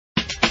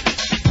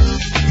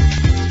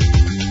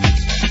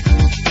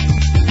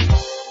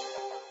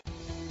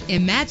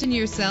Imagine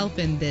yourself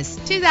in this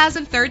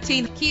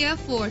 2013 Kia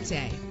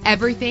Forte.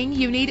 Everything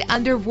you need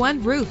under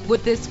one roof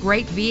with this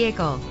great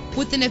vehicle.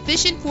 With an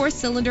efficient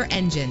 4-cylinder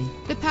engine,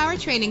 the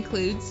powertrain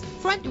includes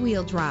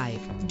front-wheel drive,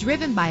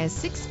 driven by a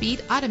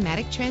 6-speed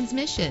automatic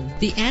transmission.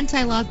 The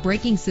anti-lock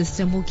braking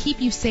system will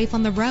keep you safe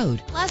on the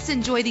road. Plus,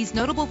 enjoy these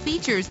notable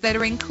features that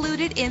are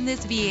included in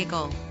this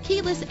vehicle: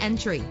 keyless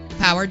entry,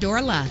 power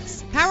door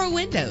locks, power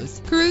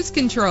windows, cruise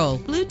control,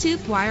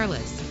 Bluetooth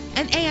wireless,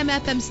 an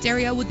AM/FM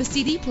stereo with a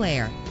CD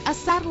player, a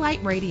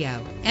satellite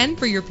radio. And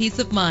for your peace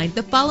of mind,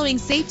 the following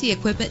safety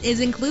equipment is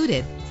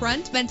included: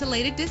 front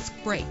ventilated disc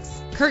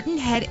brakes, curtain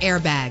head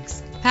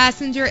airbags,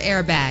 passenger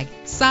airbag,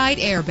 side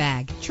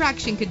airbag,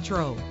 traction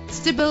control,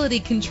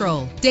 stability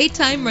control,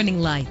 daytime running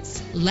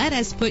lights. Let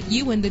us put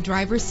you in the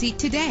driver's seat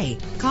today.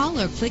 Call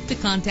or click to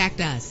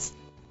contact us.